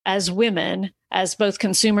as women, as both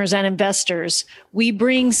consumers and investors, we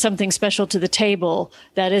bring something special to the table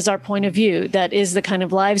that is our point of view, that is the kind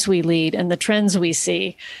of lives we lead and the trends we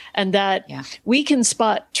see, and that we can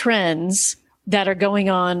spot trends that are going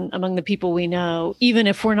on among the people we know, even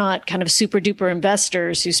if we're not kind of super duper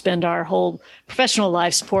investors who spend our whole professional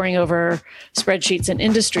lives poring over spreadsheets and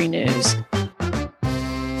industry news.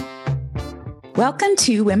 Welcome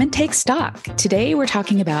to Women Take Stock. Today we're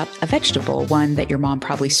talking about a vegetable, one that your mom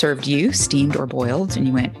probably served you, steamed or boiled, and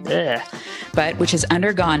you went, ugh, but which has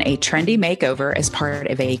undergone a trendy makeover as part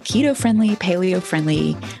of a keto-friendly,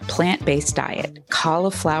 paleo-friendly, plant-based diet,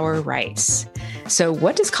 cauliflower rice. So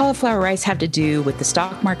what does cauliflower rice have to do with the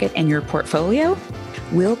stock market and your portfolio?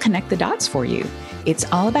 We'll connect the dots for you. It's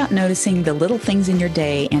all about noticing the little things in your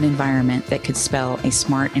day and environment that could spell a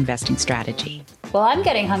smart investing strategy. Well, I'm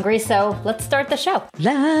getting hungry, so let's start the show.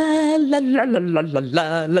 La la la la la la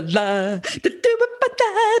la la la.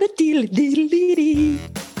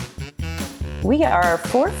 We are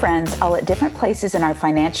four friends all at different places in our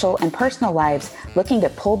financial and personal lives, looking to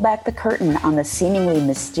pull back the curtain on the seemingly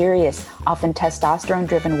mysterious, often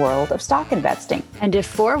testosterone-driven world of stock investing. And if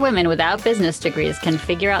four women without business degrees can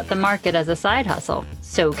figure out the market as a side hustle,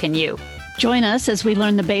 so can you. Join us as we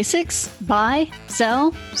learn the basics, buy,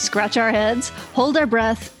 sell, scratch our heads, hold our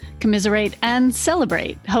breath, commiserate, and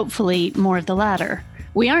celebrate, hopefully more of the latter.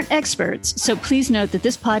 We aren't experts, so please note that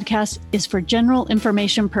this podcast is for general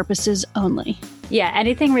information purposes only. Yeah,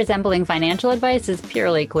 anything resembling financial advice is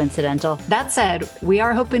purely coincidental. That said, we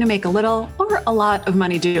are hoping to make a little or a lot of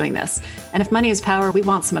money doing this. And if money is power, we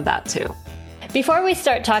want some of that too. Before we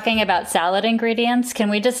start talking about salad ingredients, can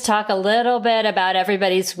we just talk a little bit about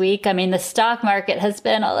everybody's week? I mean, the stock market has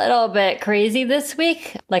been a little bit crazy this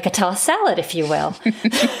week, like a tossed salad, if you will.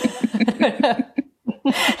 But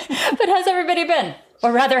how's everybody been?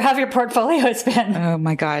 Or rather, how have your portfolios been? Oh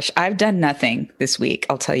my gosh. I've done nothing this week.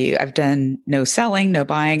 I'll tell you, I've done no selling, no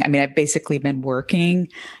buying. I mean, I've basically been working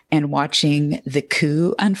and watching the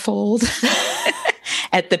coup unfold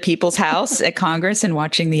at the People's House at Congress and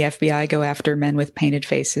watching the FBI go after men with painted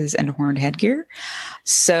faces and horned headgear.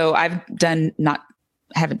 So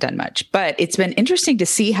haven't done much, but it's been interesting to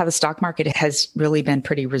see how the stock market has really been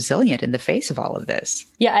pretty resilient in the face of all of this.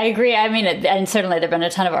 Yeah, I agree. I mean, and certainly there've been a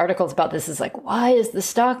ton of articles about this. It's like, why is the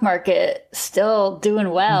stock market still doing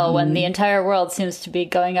well when the entire world seems to be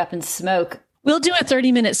going up in smoke? We'll do a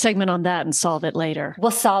 30-minute segment on that and solve it later.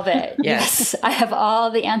 We'll solve it. Yes. I have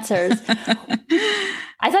all the answers.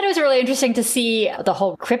 I thought it was really interesting to see the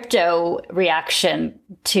whole crypto reaction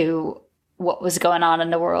to what was going on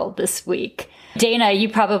in the world this week. Dana, you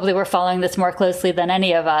probably were following this more closely than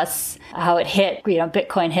any of us, how it hit,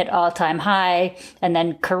 Bitcoin hit all-time high and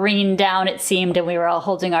then careened down, it seemed, and we were all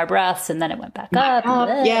holding our breaths, and then it went back up.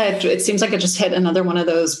 Yeah, it seems like it just hit another one of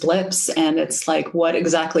those blips, and it's like, what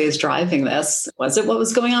exactly is driving this? Was it what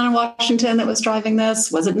was going on in Washington that was driving this?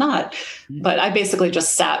 Was it not? But I basically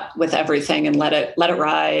just sat with everything and let it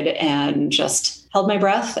ride and just held my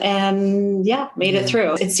breath and made it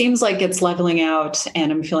through. It seems like it's leveling out,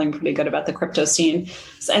 and I'm feeling pretty good about the crypto scene.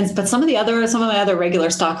 But some of my other regular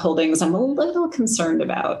stock holdings, I'm a little concerned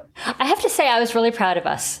about. I have to say, I was really proud of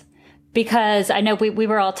us, because I know we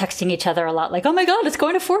were all texting each other a lot, like, oh my God, it's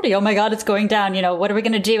going to 40. Oh my God, it's going down. What are we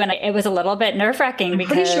going to do? And it was a little bit nerve-wracking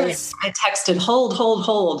because sure I texted,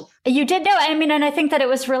 hold. You did know. I mean, and I think that it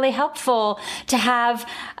was really helpful to have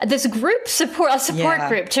this group support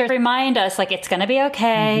group to remind us, like, it's going to be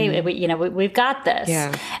okay. We've got this.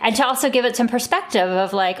 Yeah. And to also give it some perspective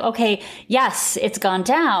of like, okay, yes, it's gone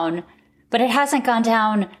down, but it hasn't gone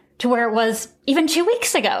down to where it was even 2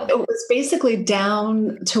 weeks ago. It was basically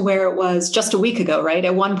down to where it was just a week ago, right?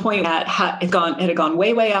 At one point, it had gone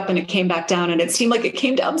way, way up, and it came back down, and it seemed like it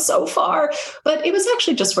came down so far, but it was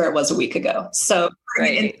actually just where it was a week ago. So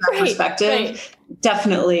in that perspective,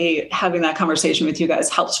 definitely having that conversation with you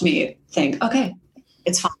guys helped me think, okay,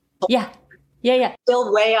 it's fine. Yeah.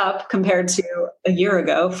 Still way up compared to a year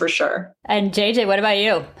ago, for sure. And JJ, what about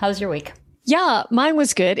you? How's your week? Yeah, mine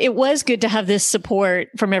was good. It was good to have this support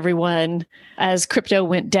from everyone as crypto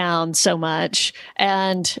went down so much.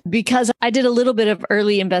 And because I did a little bit of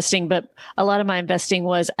early investing, but a lot of my investing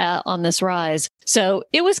was on this rise. So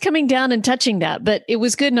it was coming down and touching that, but it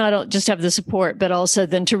was good not just to have the support, but also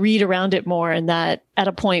then to read around it more. And that at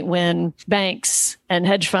a point when banks and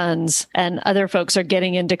hedge funds and other folks are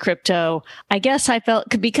getting into crypto, I guess I felt,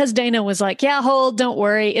 because Dana was like, yeah, hold, don't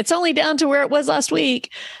worry. It's only down to where it was last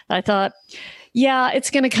week. I thought, yeah,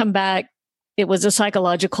 it's going to come back it was a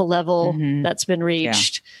psychological level that's been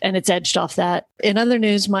reached and it's edged off that. In other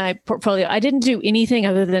news, my portfolio, I didn't do anything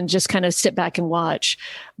other than just kind of sit back and watch.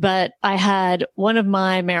 But I had one of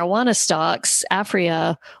my marijuana stocks,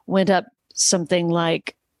 Aphria, went up something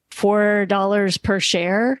like $4 per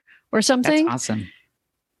share or something. That's awesome.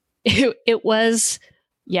 It was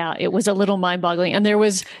a little mind boggling. And there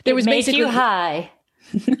was basically you high.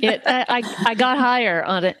 I got higher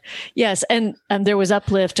on it. Yes. And there was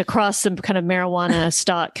uplift across some kind of marijuana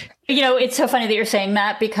stock. You know, it's so funny that you're saying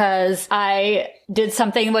that because I did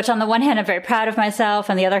something which on the one hand, I'm very proud of myself.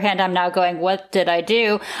 On the other hand, I'm now going, what did I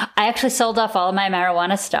do? I actually sold off all of my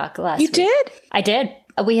marijuana stock last week. You did? I did.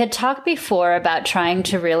 We had talked before about trying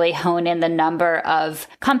to really hone in the number of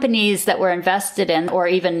companies that we're invested in, or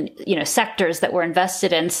even, sectors that we're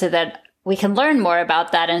invested in, so that we can learn more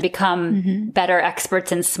about that and become better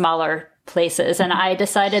experts in smaller places. And I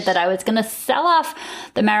decided that I was going to sell off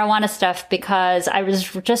the marijuana stuff because I was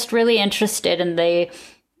just really interested in the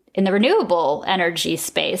renewable energy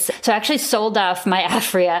space. So I actually sold off my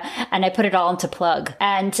Aphria and I put it all into Plug.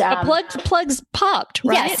 And Plug's popped,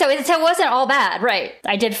 right? Yeah, so it wasn't all bad, right?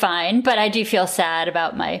 I did fine, but I do feel sad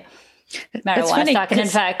about my marijuana stock. And in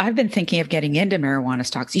fact, I've been thinking of getting into marijuana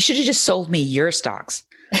stocks. You should have just sold me your stocks,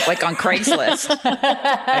 like on Craigslist.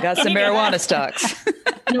 I got some marijuana stocks.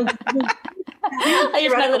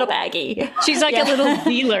 Here's my little baggie. She's like a little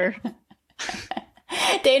dealer.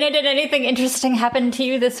 Dana, did anything interesting happen to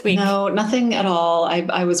you this week? No, nothing at all.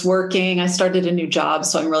 I was working. I started a new job,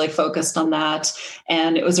 so I'm really focused on that.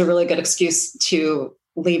 And it was a really good excuse to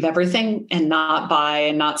leave everything and not buy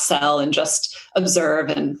and not sell and just observe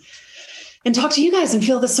and talk to you guys and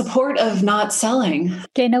feel the support of not selling.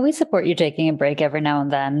 Dana, we support you taking a break every now and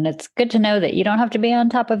then. It's good to know that you don't have to be on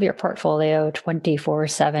top of your portfolio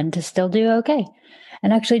 24/7 to still do okay.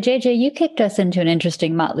 And actually, JJ, you kicked us into an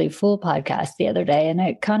interesting Motley Fool podcast the other day, and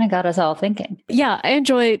it kind of got us all thinking. Yeah, I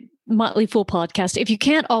enjoy Motley Fool podcast. If you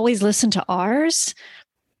can't always listen to ours,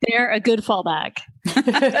 they're a good fallback.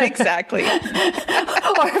 Exactly. Or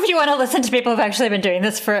if you want to listen to people who've actually been doing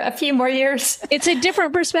this for a few more years. It's a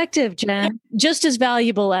different perspective, Jen. Just as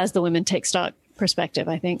valuable as the Women Take Stock perspective,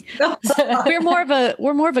 I think. We're more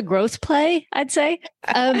of a growth play, I'd say.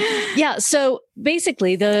 So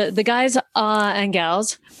basically the guys and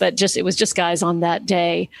gals, but it was just guys on that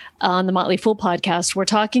day on the Motley Fool podcast, we're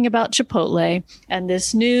talking about Chipotle and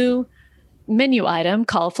this new menu item,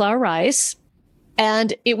 cauliflower rice.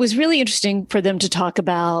 And it was really interesting for them to talk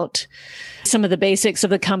about some of the basics of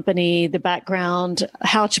the company, the background,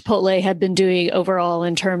 how Chipotle had been doing overall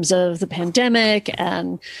in terms of the pandemic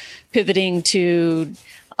and pivoting to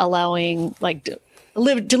allowing like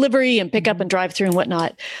delivery and pick up and drive through and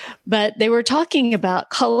whatnot. But they were talking about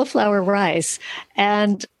cauliflower rice.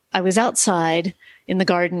 And I was outside in the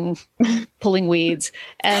garden pulling weeds.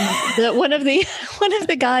 And one of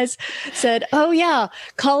the guys said, "Oh yeah,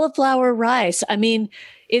 cauliflower rice. I mean,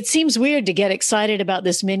 it seems weird to get excited about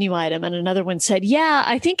this menu item." And another one said, "Yeah,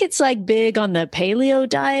 I think it's like big on the paleo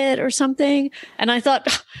diet or something." And I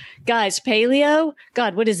thought, guys, paleo?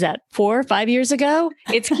 God, what is that? 4 or 5 years ago?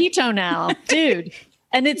 It's keto now, dude.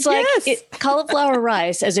 And it's like cauliflower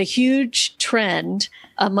rice as a huge trend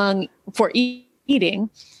for eating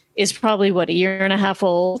is probably a year and a half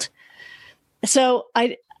old. So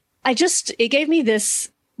it gave me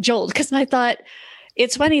this jolt because I thought,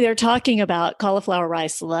 it's funny, they're talking about cauliflower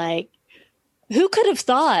rice. Like, who could have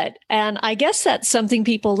thought? And I guess that's something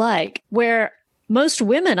people like, where most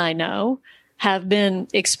women I know have been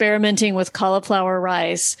experimenting with cauliflower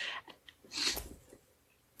rice.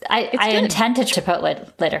 I intend to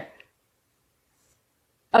Chipotle later.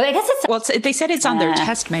 Oh, I guess it's... they said it's on their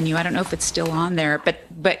test menu. I don't know if it's still on there, but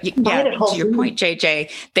yeah, to your point, JJ,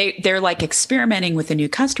 they're like experimenting with a new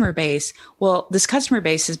customer base. Well, this customer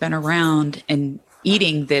base has been around and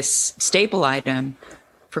eating this staple item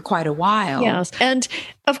for quite a while. Yes. And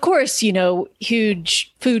of course,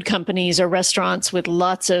 huge food companies or restaurants with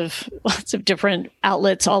lots of different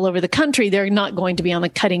outlets all over the country, they're not going to be on the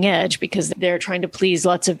cutting edge because they're trying to please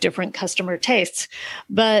lots of different customer tastes.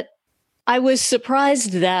 But I was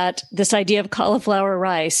surprised that this idea of cauliflower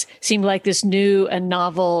rice seemed like this new and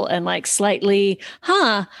novel and like slightly,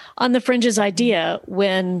 on the fringes idea,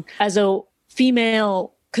 when as a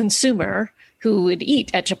female consumer who would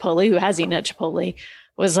eat at Chipotle, who has eaten at Chipotle,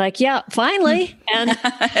 was like, yeah, finally. And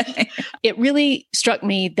it really struck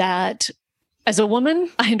me that as a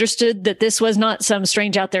woman, I understood that this was not some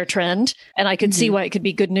strange out there trend, and I could see why it could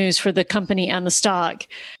be good news for the company and the stock.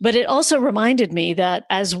 But it also reminded me that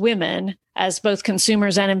as women, as both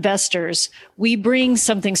consumers and investors, we bring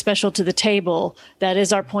something special to the table that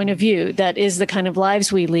is our point of view, that is the kind of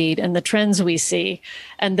lives we lead and the trends we see,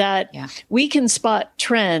 and that we can spot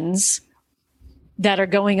trends that are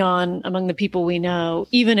going on among the people we know,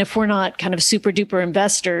 even if we're not kind of super duper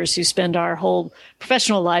investors who spend our whole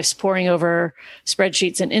professional lives poring over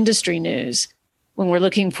spreadsheets and industry news. When we're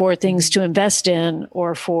looking for things to invest in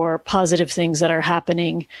or for positive things that are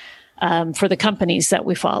happening for the companies that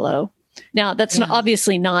we follow. Now, that's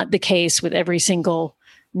obviously not the case with every single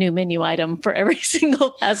new menu item for every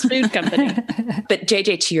single fast food company. But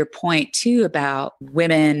JJ, to your point too about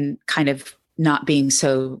women kind of not being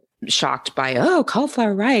so shocked by,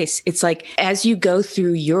 cauliflower rice. It's like, as you go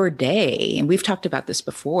through your day, and we've talked about this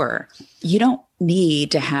before, you don't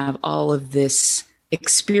need to have all of this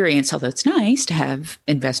experience, although it's nice to have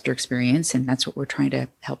investor experience. And that's what we're trying to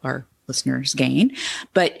help our listeners gain.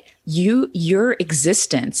 But your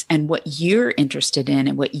existence and what you're interested in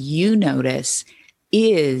and what you notice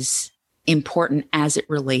is important as it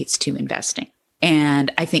relates to investing.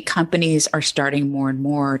 And I think companies are starting more and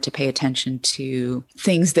more to pay attention to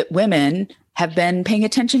things that women have been paying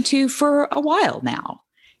attention to for a while now.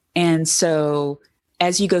 And so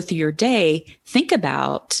as you go through your day, think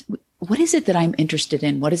about, what is it that I'm interested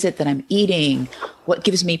in? What is it that I'm eating? What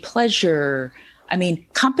gives me pleasure? I mean,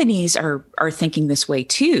 companies are thinking this way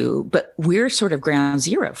too, but we're sort of ground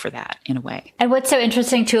zero for that in a way. And what's so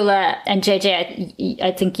interesting, Tula and JJ,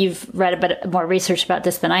 I think you've read a bit more research about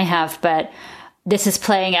this than I have, but this is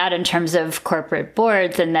playing out in terms of corporate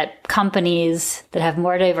boards, and that companies that have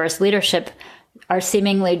more diverse leadership are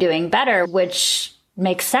seemingly doing better, which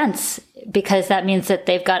makes sense because that means that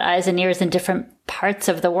they've got eyes and ears in different parts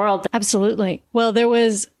of the world. Absolutely. Well,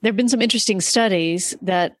 there've been some interesting studies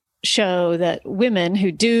that show that women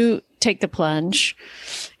who do take the plunge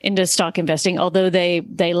into stock investing, although they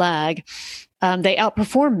lag, they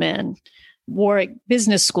outperform men. Warwick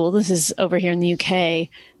Business School, this is over here in the UK,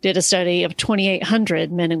 did a study of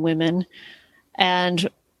 2,800 men and women. And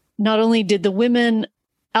not only did the women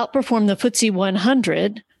outperform the FTSE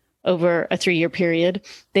 100 over a 3-year period,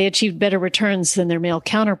 they achieved better returns than their male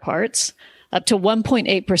counterparts, up to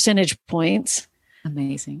 1.8 percentage points.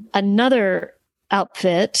 Amazing. Another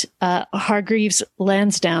outfit, Hargreaves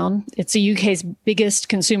Lansdowne, it's the UK's biggest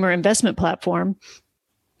consumer investment platform,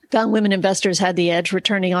 found women investors had the edge,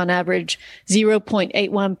 returning on average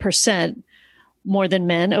 0.81% more than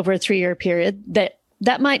men over a 3-year period.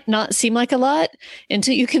 That might not seem like a lot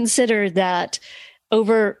until you consider that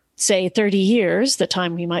over, say, 30 years, the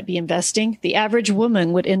time we might be investing, the average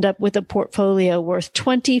woman would end up with a portfolio worth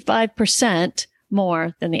 25%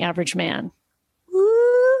 more than the average man.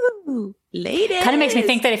 Woo! Ladies. Kind of makes me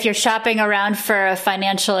think that if you're shopping around for a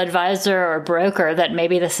financial advisor or broker, that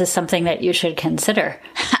maybe this is something that you should consider.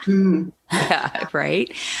 Yeah, right.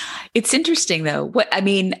 It's interesting though.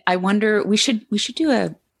 I wonder, we should do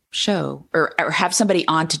a show or have somebody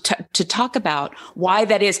on to talk about why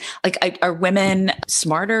that is. Like, are women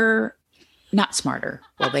smarter? Not smarter.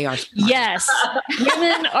 Well, they are smarter. Yes,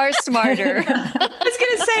 women are smarter. I was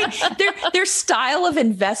going to say their style of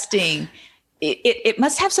investing. It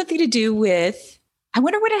must have something to do with, I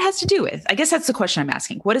wonder what it has to do with. I guess that's the question I'm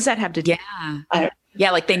asking. What does that have to do?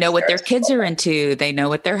 Yeah. Like they know what their kids are into. They know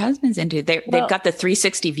what their husband's into. They've got the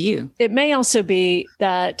 360 view. It may also be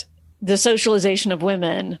that the socialization of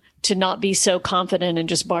women to not be so confident and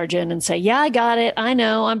just barge in and say, yeah, I got it. I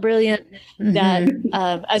know I'm brilliant. Mm-hmm.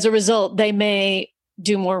 That as a result, they may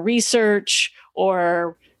do more research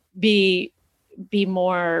or be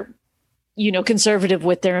more conservative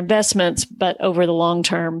with their investments, but over the long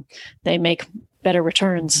term, they make better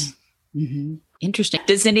returns. Mm-hmm. Interesting.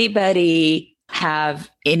 Does anybody have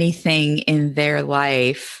anything in their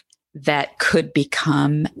life that could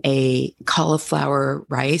become a cauliflower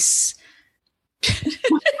rice?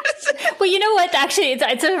 Well, you know what? Actually,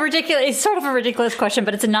 it's sort of a ridiculous question,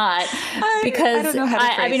 but it's not, because I don't know how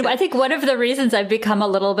to phrase it. I think one of the reasons I've become a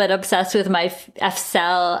little bit obsessed with my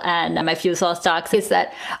FCell and my fuel cell stocks is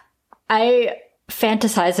that I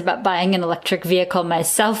fantasize about buying an electric vehicle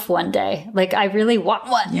myself one day. Like, I really want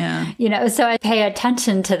one. Yeah. So I pay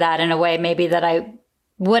attention to that in a way maybe that I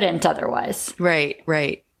wouldn't otherwise.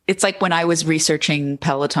 Right. It's like when I was researching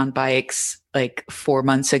Peloton bikes like 4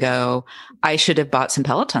 months ago, I should have bought some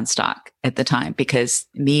Peloton stock at the time because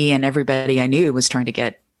me and everybody I knew was trying to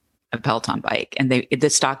get a Peloton bike, and the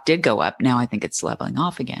stock did go up. Now I think it's leveling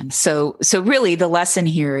off again. So really the lesson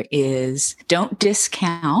here is don't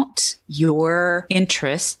discount your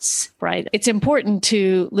interests. Right. It's important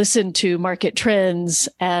to listen to market trends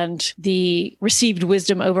and the received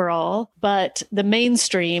wisdom overall, but the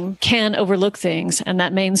mainstream can overlook things. And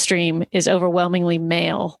that mainstream is overwhelmingly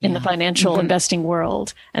male in the financial investing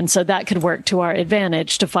world. And so that could work to our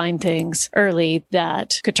advantage to find things early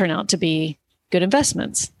that could turn out to be good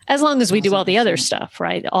investments, as long as we do all the other stuff,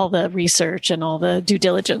 right? All the research and all the due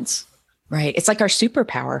diligence. Right. It's like our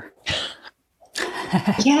superpower.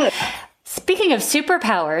 Yeah. Speaking of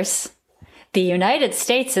superpowers, the United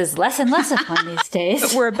States is less and less of one these days.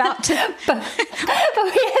 But we're about to. but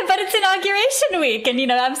it's inauguration week. And,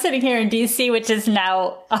 I'm sitting here in D.C., which is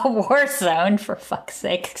now a war zone, for fuck's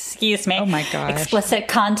sake. Excuse me. Oh, my gosh. Explicit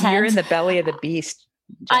content. You're in the belly of the beast,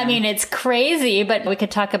 Jen. I mean, it's crazy, but we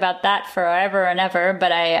could talk about that forever and ever.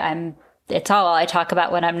 But it's all I talk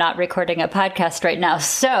about when I'm not recording a podcast right now.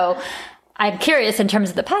 So I'm curious, in terms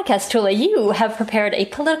of the podcast, Tula, you have prepared a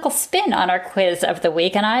political spin on our quiz of the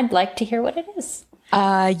week, and I'd like to hear what it is.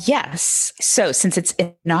 Yes. So since it's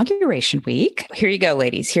inauguration week, here you go,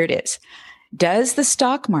 ladies. Here it is. Does the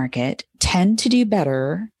stock market tend to do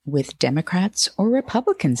better with Democrats or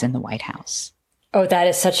Republicans in the White House? Oh, that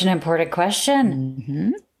is such an important question.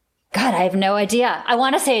 Mm-hmm. God, I have no idea. I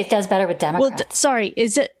want to say it does better with Democrats.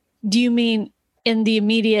 Well, do you mean in the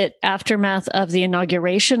immediate aftermath of the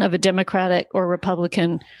inauguration of a Democratic or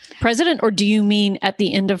Republican president, or do you mean at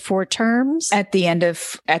the end of 4 terms? At the end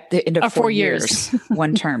of 4 years,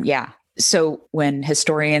 one term. Yeah. So when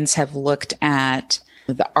historians have looked at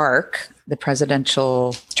the arc, the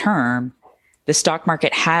presidential term, the stock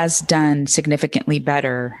market has done significantly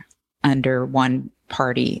better under one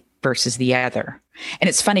party versus the other. And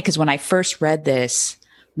it's funny because when I first read this,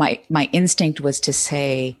 my instinct was to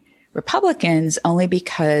say Republicans, only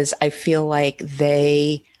because I feel like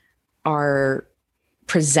they are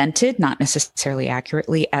presented, not necessarily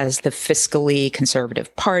accurately, as the fiscally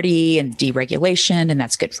conservative party and deregulation, and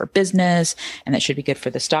that's good for business, and that should be good for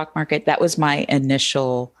the stock market. That was my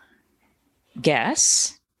initial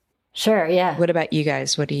guess. Sure, yeah. What about you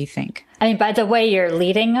guys? What do you think? I mean, by the way you're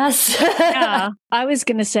leading us. Yeah, I was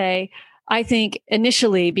going to say, I think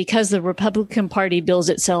initially, because the Republican Party bills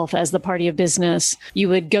itself as the party of business, you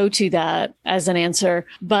would go to that as an answer.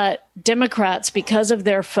 But Democrats, because of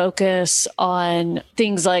their focus on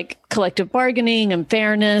things like collective bargaining and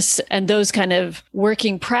fairness and those kind of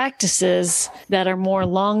working practices that are more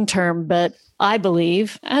long-term, but I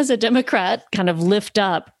believe, as a Democrat, kind of lift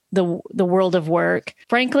up the world of work.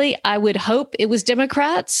 Frankly, I would hope it was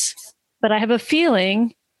Democrats, but I have a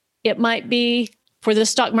feeling it might be, for the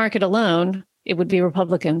stock market alone, it would be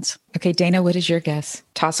Republicans. Okay, Dana, what is your guess?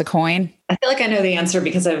 Toss a coin? I feel like I know the answer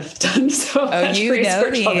because I've done so much you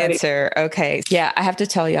know the already. answer. Okay. Yeah, I have to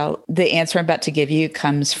tell y'all, the answer I'm about to give you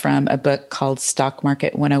comes from a book called Stock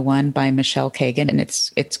Market 101 by Michelle Kagan, and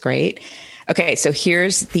it's great. Okay, so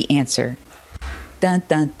here's the answer. Dun,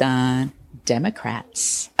 dun, dun.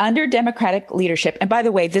 Democrats. Under Democratic leadership, and by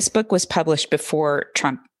the way, this book was published before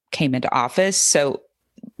Trump came into office, so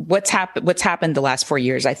what's happened the last 4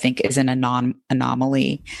 years, I think, is an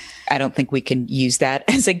anomaly. I don't think we can use that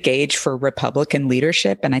as a gauge for Republican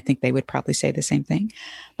leadership, and I think they would probably say the same thing.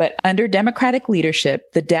 But under Democratic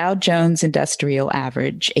leadership, the Dow Jones Industrial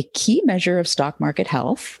Average, a key measure of stock market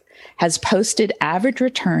health, has posted average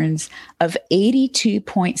returns of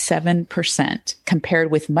 82.7%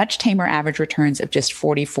 compared with much tamer average returns of just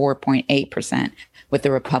 44.8% with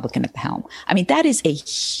the Republican at the helm. I mean, that is a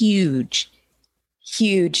huge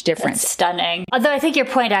difference. That's stunning. Although I think your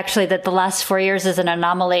point, actually, that the last 4 years is an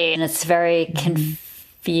anomaly and it's very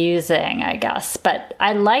confusing, I guess. But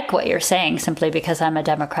I like what you're saying simply because I'm a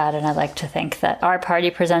Democrat and I like to think that our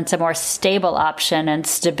party presents a more stable option, and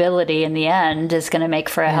stability in the end is going to make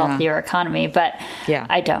for a healthier economy. But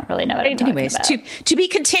I don't really know what I'm talking about. To be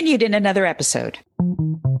continued in another episode.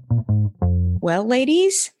 Well,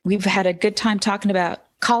 ladies, we've had a good time talking about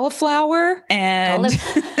cauliflower and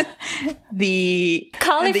the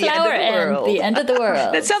cauliflower and the end of the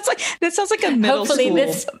world. That sounds like a middle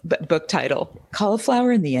school book title.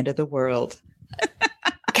 Cauliflower and the end of the world.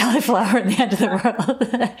 Cauliflower and the end of the world.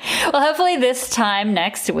 Well, hopefully this time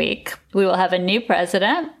next week we will have a new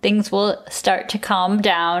president. Things will start to calm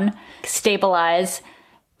down, stabilize,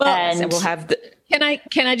 and we'll have the.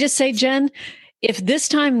 Can I just say, Jen? if this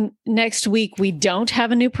time next week we don't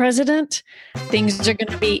have a new president, things are going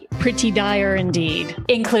to be pretty dire indeed.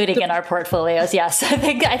 Including in our portfolios, yes. I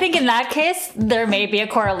think in that case, there may be a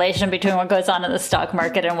correlation between what goes on in the stock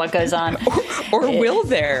market and what goes on. Or will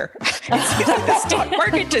there? It's like the stock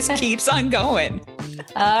market just keeps on going.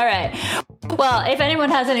 All right. Well, if anyone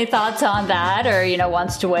has any thoughts on that or,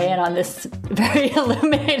 wants to weigh in on this very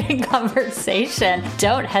illuminating conversation,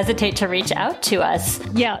 don't hesitate to reach out to us.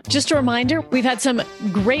 Yeah, just a reminder, we've had some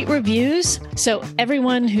great reviews. So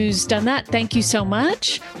everyone who's done that, thank you so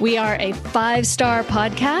much. We are a 5-star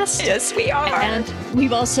podcast. Yes, we are. And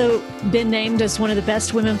we've also been named as one of the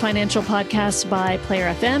best women financial podcasts by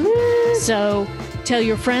Player FM. So tell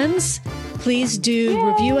your friends. Please do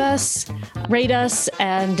review us, rate us,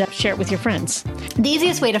 and share it with your friends. The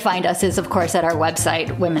easiest way to find us is, of course, at our website,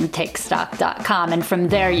 womentakestock.com. And from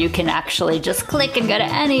there, you can actually just click and go to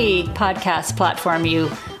any podcast platform you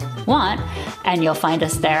want, and you'll find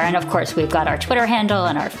us there. And of course, we've got our Twitter handle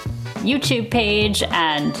and our YouTube page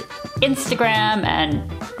and Instagram.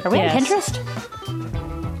 And are we on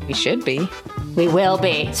Pinterest? We should be. We will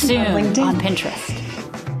be soon on Pinterest.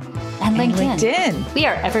 And LinkedIn. We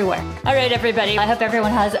are everywhere. All right, everybody. I hope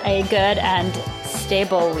everyone has a good and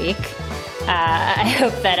stable week. I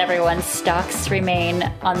hope that everyone's stocks remain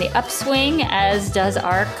on the upswing, as does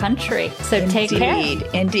our country. So take care.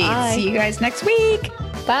 Indeed. Bye. See you guys next week.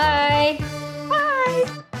 Bye.